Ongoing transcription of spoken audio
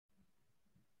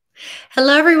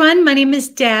Hello, everyone. My name is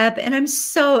Deb, and I'm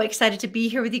so excited to be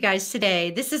here with you guys today.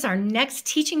 This is our next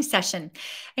teaching session.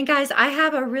 And guys, I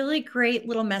have a really great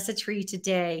little message for you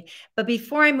today. But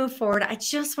before I move forward, I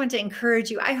just want to encourage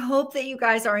you. I hope that you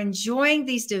guys are enjoying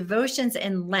these devotions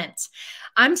in Lent.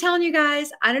 I'm telling you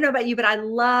guys, I don't know about you, but I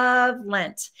love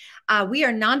Lent. We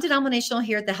are non-denominational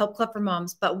here at the Help Club for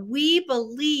Moms, but we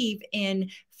believe in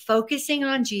focusing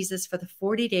on Jesus for the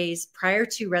 40 days prior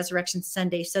to Resurrection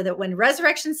Sunday, so that when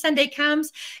Resurrection Sunday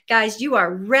comes, guys, you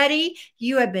are ready.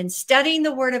 You have been studying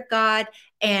the Word of God,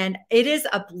 and it is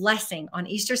a blessing on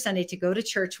Easter Sunday to go to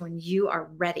church when you are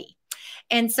ready.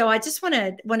 And so I just want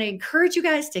to encourage you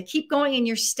guys to keep going in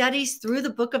your studies through the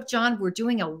book of John. We're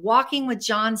doing a Walking with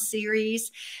John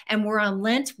series, and we're on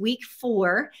Lent week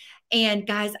 4. And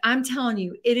guys, I'm telling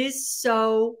you, it is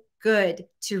so good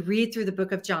to read through the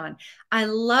book of John. I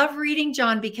love reading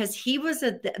John because he was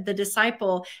the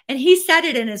disciple, and he said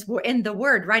it in the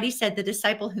word, right? He said the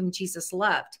disciple whom Jesus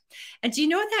loved. And do you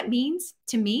know what that means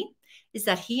to me? Is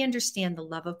that he understood the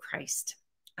love of Christ.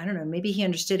 I don't know, maybe he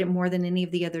understood it more than any of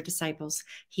the other disciples.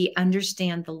 He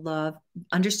understood the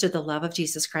love of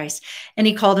Jesus Christ, and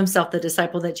he called himself the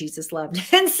disciple that Jesus loved.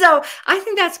 And so I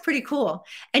think that's pretty cool.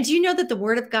 And do you know that the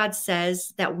Word of God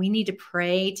says that we need to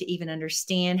pray to even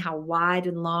understand how wide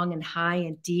and long and high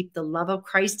and deep the love of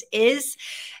Christ is?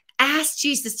 Ask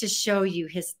Jesus to show you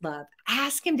his love.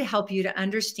 Ask him to help you to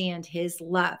understand his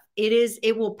love.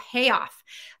 It will pay off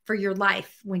for your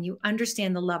life when you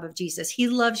understand the love of Jesus. He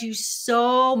loves you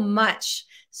so much,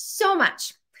 so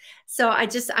much. So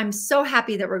I'm so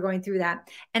happy that we're going through that.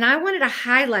 And I wanted to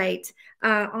highlight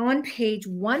on page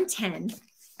 110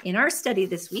 in our study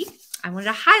this week, I wanted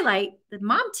to highlight the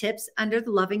mom tips under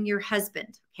the loving your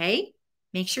husband. Okay.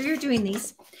 Make sure you're doing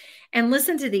these and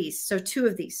listen to these. So 2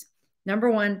 of these.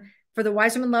 Number 1, for the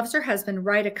wise woman loves her husband,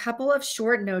 write a couple of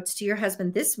short notes to your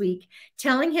husband this week,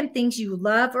 telling him things you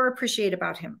love or appreciate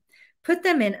about him. Put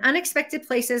them in unexpected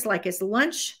places like his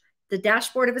lunch, the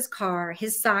dashboard of his car,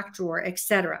 his sock drawer,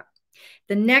 etc.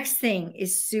 The next thing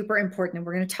is super important, and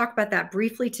we're going to talk about that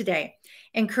briefly today.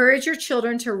 Encourage your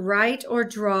children to write or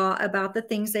draw about the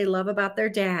things they love about their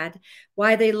dad,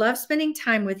 why they love spending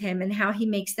time with him, and how he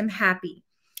makes them happy.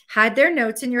 Hide their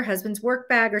notes in your husband's work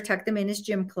bag or tuck them in his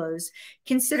gym clothes.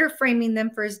 Consider framing them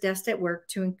for his desk at work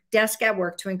to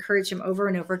encourage him over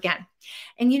and over again.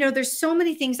 And, you know, there's so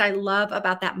many things I love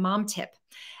about that mom tip.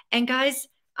 And guys,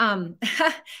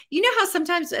 you know how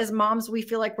sometimes as moms, we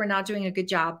feel like we're not doing a good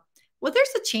job? Well,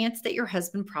 there's a chance that your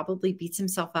husband probably beats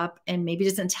himself up and maybe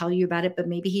doesn't tell you about it, but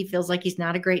maybe he feels like he's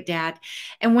not a great dad.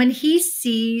 And when he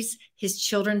sees his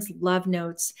children's love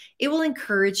notes, it will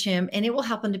encourage him, and it will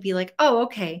help him to be like, oh,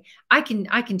 okay, I can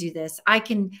do this. I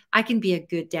can be a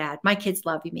good dad. My kids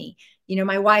love me. You know,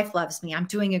 my wife loves me. I'm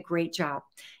doing a great job.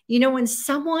 You know, when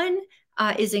someone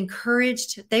is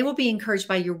encouraged, they will be encouraged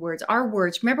by your words. Our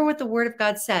words, remember what the Word of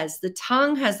God says, the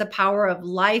tongue has the power of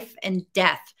life and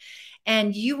death.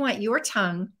 And you want your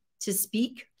tongue to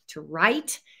speak, to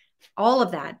write, all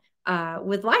of that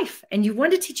with life. And you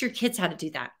want to teach your kids how to do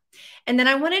that. And then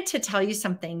I wanted to tell you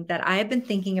something that I have been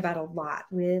thinking about a lot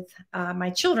with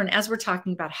my children as we're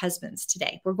talking about husbands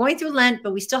today. We're going through Lent,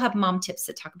 but we still have mom tips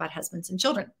that talk about husbands and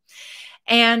children.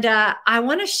 And I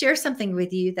want to share something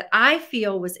with you that I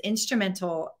feel was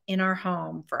instrumental in our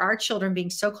home for our children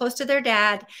being so close to their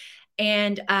dad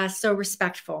and so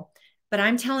respectful. But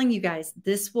I'm telling you guys,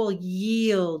 this will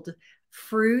yield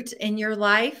fruit in your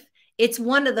life. It's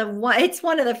one of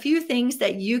the few things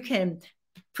that you can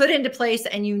put into place,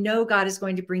 and you know God is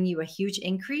going to bring you a huge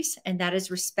increase, and that is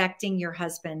respecting your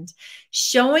husband,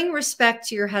 showing respect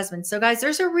to your husband. So guys,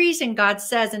 there's a reason God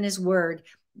says in his word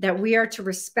that we are to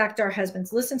respect our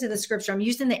husbands. Listen to the scripture. I'm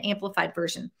using the Amplified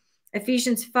version.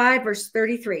 Ephesians 5, verse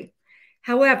 33.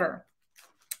 However,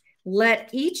 let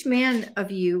each man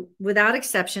of you, without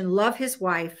exception, love his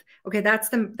wife. Okay, that's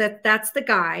the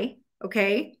guy.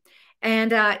 Okay,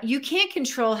 and you can't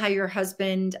control how your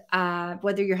husband,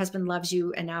 whether your husband loves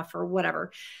you enough or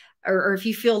whatever, or if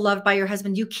you feel loved by your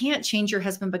husband. You can't change your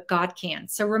husband, but God can.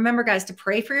 So remember, guys, to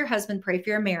pray for your husband, pray for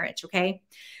your marriage. Okay,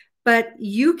 but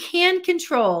you can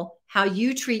control how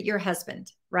you treat your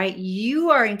husband, right? You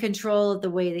are in control of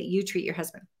the way that you treat your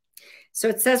husband. So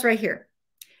it says right here.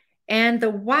 And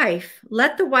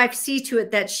let the wife see to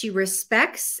it that she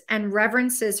respects and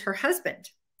reverences her husband.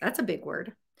 That's a big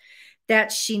word.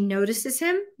 That she notices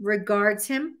him, regards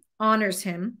him, honors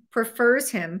him,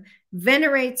 prefers him,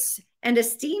 venerates and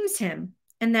esteems him,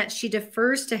 and that she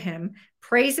defers to him,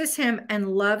 praises him, and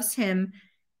loves him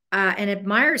and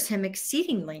admires him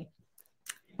exceedingly.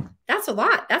 That's a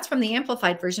lot. That's from the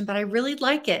Amplified version, but I really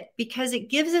like it because it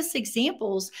gives us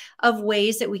examples of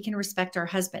ways that we can respect our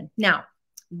husband. Now,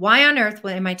 why on earth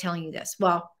am I telling you this?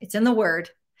 Well, it's in the word,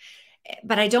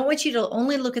 but I don't want you to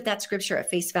only look at that scripture at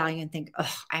face value and think,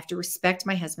 oh, I have to respect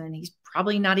my husband. He's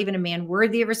probably not even a man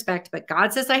worthy of respect, but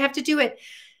God says I have to do it.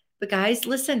 But guys,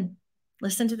 listen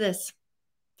to this.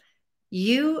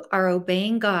 You are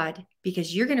obeying God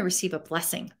because you're going to receive a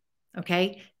blessing.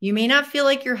 Okay. You may not feel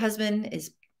like your husband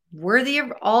is worthy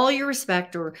of all your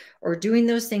respect or doing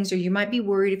those things, or you might be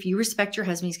worried if you respect your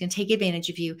husband, he's going to take advantage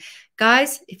of you.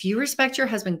 Guys, if you respect your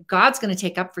husband, God's going to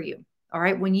take up for you. All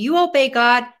right. When you obey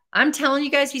God, I'm telling you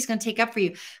guys, he's going to take up for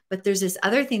you. But there's this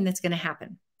other thing that's going to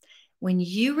happen. When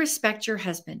you respect your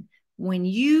husband, when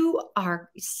you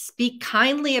speak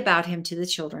kindly about him to the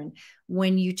children,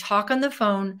 when you talk on the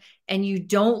phone and you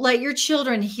don't let your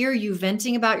children hear you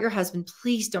venting about your husband,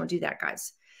 please don't do that,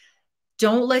 guys.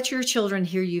 Don't let your children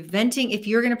hear you venting. If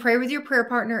you're going to pray with your prayer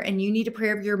partner and you need to pray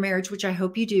over your marriage, which I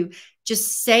hope you do,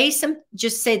 just say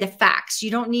the facts. You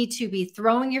don't need to be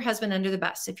throwing your husband under the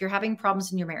bus if you're having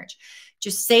problems in your marriage.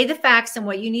 Just say the facts and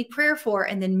what you need prayer for,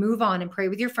 and then move on and pray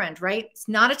with your friend, right? It's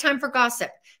not a time for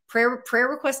gossip. Prayer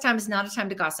request time is not a time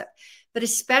to gossip. But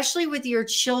especially with your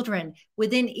children,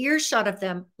 within earshot of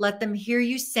them, let them hear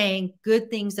you saying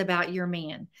good things about your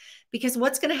man. Because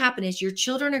what's going to happen is your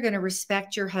children are going to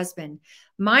respect your husband.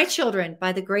 My children,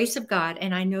 by the grace of God,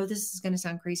 and I know this is going to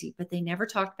sound crazy, but they never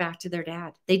talked back to their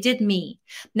dad. They did me.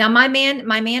 Now, my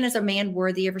man is a man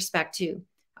worthy of respect too.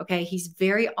 Okay. He's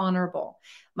very honorable.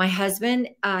 My husband,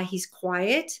 he's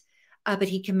quiet, but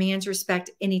he commands respect,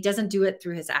 and he doesn't do it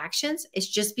through his actions. It's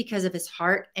just because of his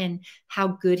heart and how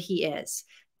good he is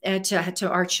to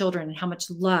our children and how much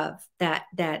love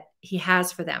that he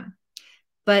has for them.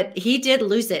 But he did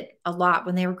lose it a lot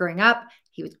when they were growing up.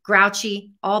 He was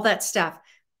grouchy, all that stuff.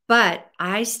 But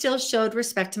I still showed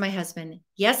respect to my husband.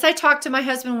 Yes, I talked to my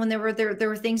husband when there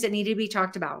were things that needed to be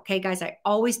talked about. Okay, guys, I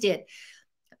always did.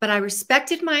 But I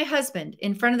respected my husband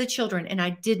in front of the children, and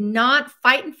I did not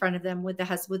fight in front of them with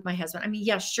my husband. I mean,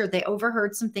 yeah, sure, they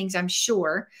overheard some things, I'm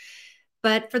sure.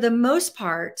 But for the most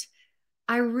part,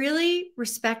 I really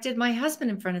respected my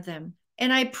husband in front of them.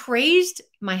 And I praised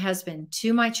my husband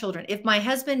to my children. If my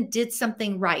husband did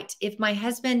something right,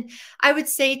 I would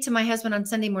say to my husband on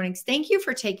Sunday mornings, thank you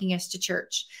for taking us to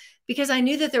church. Because I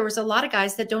knew that there was a lot of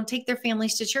guys that don't take their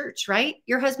families to church, right?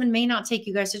 Your husband may not take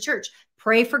you guys to church.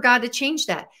 Pray for God to change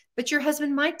that. But your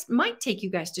husband might take you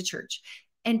guys to church,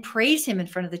 and praise him in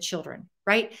front of the children,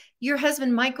 right? Your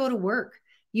husband might go to work.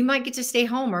 You might get to stay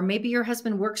home, or maybe your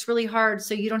husband works really hard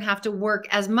so you don't have to work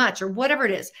as much, or whatever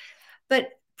it is. But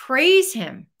praise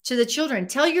him to the children.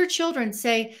 Tell your children,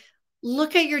 say,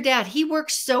 look at your dad. He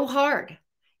works so hard.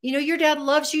 You know, your dad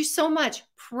loves you so much.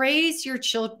 Praise your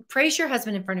children, praise your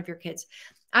husband in front of your kids.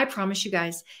 I promise you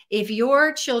guys, if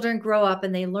your children grow up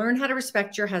and they learn how to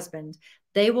respect your husband,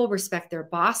 they will respect their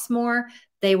boss more.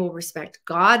 They will respect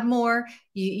God more.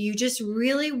 You just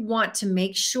really want to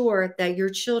make sure that your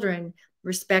children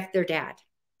respect their dad.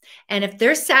 And if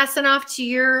they're sassing off to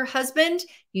your husband,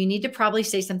 you need to probably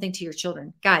say something to your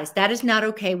children. Guys, that is not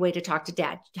okay way to talk to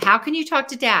dad. How can you talk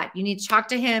to dad? You need to talk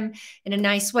to him in a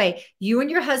nice way. You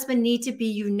and your husband need to be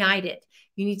united.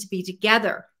 You need to be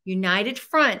together, united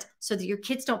front, so that your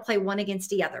kids don't play one against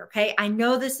the other. Okay. I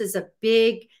know this is a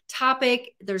big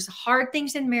topic. There's hard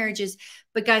things in marriages,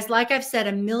 but guys, like I've said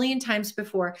a million times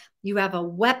before, you have a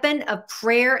weapon of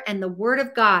prayer and the word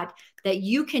of God that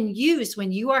you can use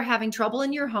when you are having trouble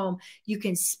in your home. You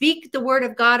can speak the word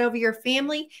of God over your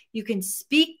family. You can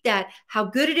speak that how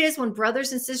good it is when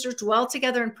brothers and sisters dwell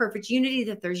together in perfect unity,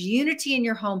 that there's unity in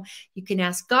your home. You can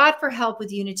ask God for help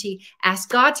with unity. Ask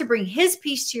God to bring his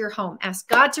peace to your home. Ask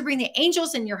God to bring the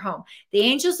angels in your home. The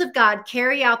angels of God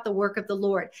carry out the work of the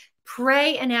Lord.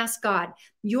 Pray and ask God.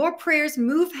 Your prayers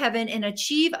move heaven and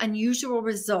achieve unusual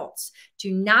results.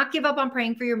 Do not give up on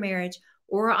praying for your marriage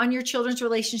or on your children's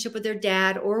relationship with their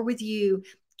dad or with you.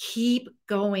 Keep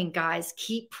going, guys.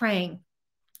 Keep praying.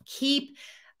 Keep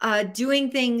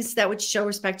doing things that would show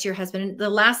respect to your husband. And the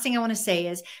last thing I want to say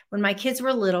is, when my kids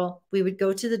were little, we would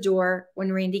go to the door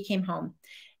when Randy came home,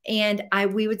 and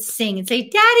we would sing and say,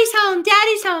 "Daddy's home,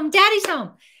 Daddy's home, Daddy's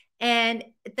home." And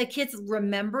the kids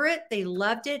remember it. They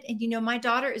loved it. And, you know, my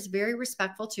daughter is very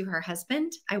respectful to her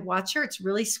husband. I watch her. It's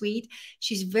really sweet.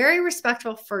 She's very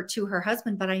respectful to her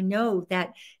husband, but I know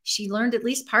that she learned at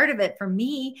least part of it from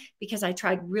me because I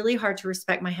tried really hard to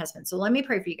respect my husband. So let me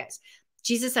pray for you guys.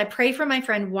 Jesus, I pray for my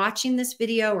friend watching this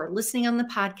video or listening on the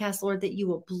podcast, Lord, that you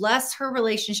will bless her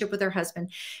relationship with her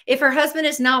husband. If her husband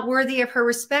is not worthy of her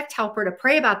respect, help her to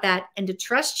pray about that and to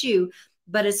trust you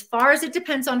But as far as it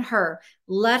depends on her,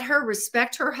 let her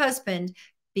respect her husband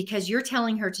because you're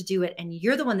telling her to do it and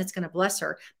you're the one that's going to bless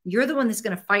her. You're the one that's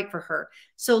going to fight for her.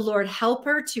 So Lord, help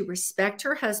her to respect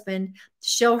her husband,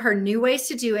 show her new ways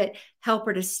to do it, help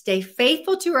her to stay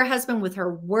faithful to her husband with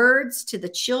her words to the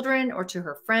children or to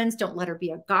her friends. Don't let her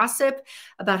be a gossip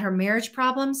about her marriage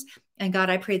problems. And God,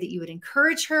 I pray that you would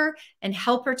encourage her and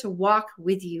help her to walk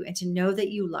with you and to know that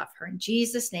you love her. In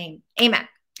Jesus' name, amen.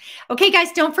 Okay,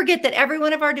 guys, don't forget that every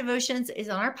one of our devotions is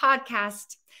on our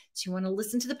podcast. So you want to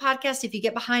listen to the podcast if you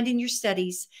get behind in your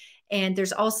studies. And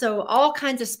there's also all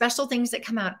kinds of special things that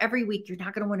come out every week. You're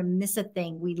not going to want to miss a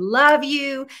thing. We love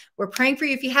you. We're praying for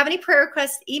you. If you have any prayer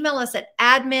requests, email us at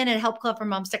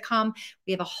admin@helpclubformoms.com.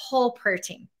 We have a whole prayer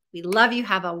team. We love you.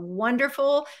 Have a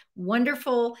wonderful,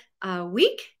 wonderful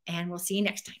week, and we'll see you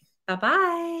next time.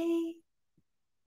 Bye-bye.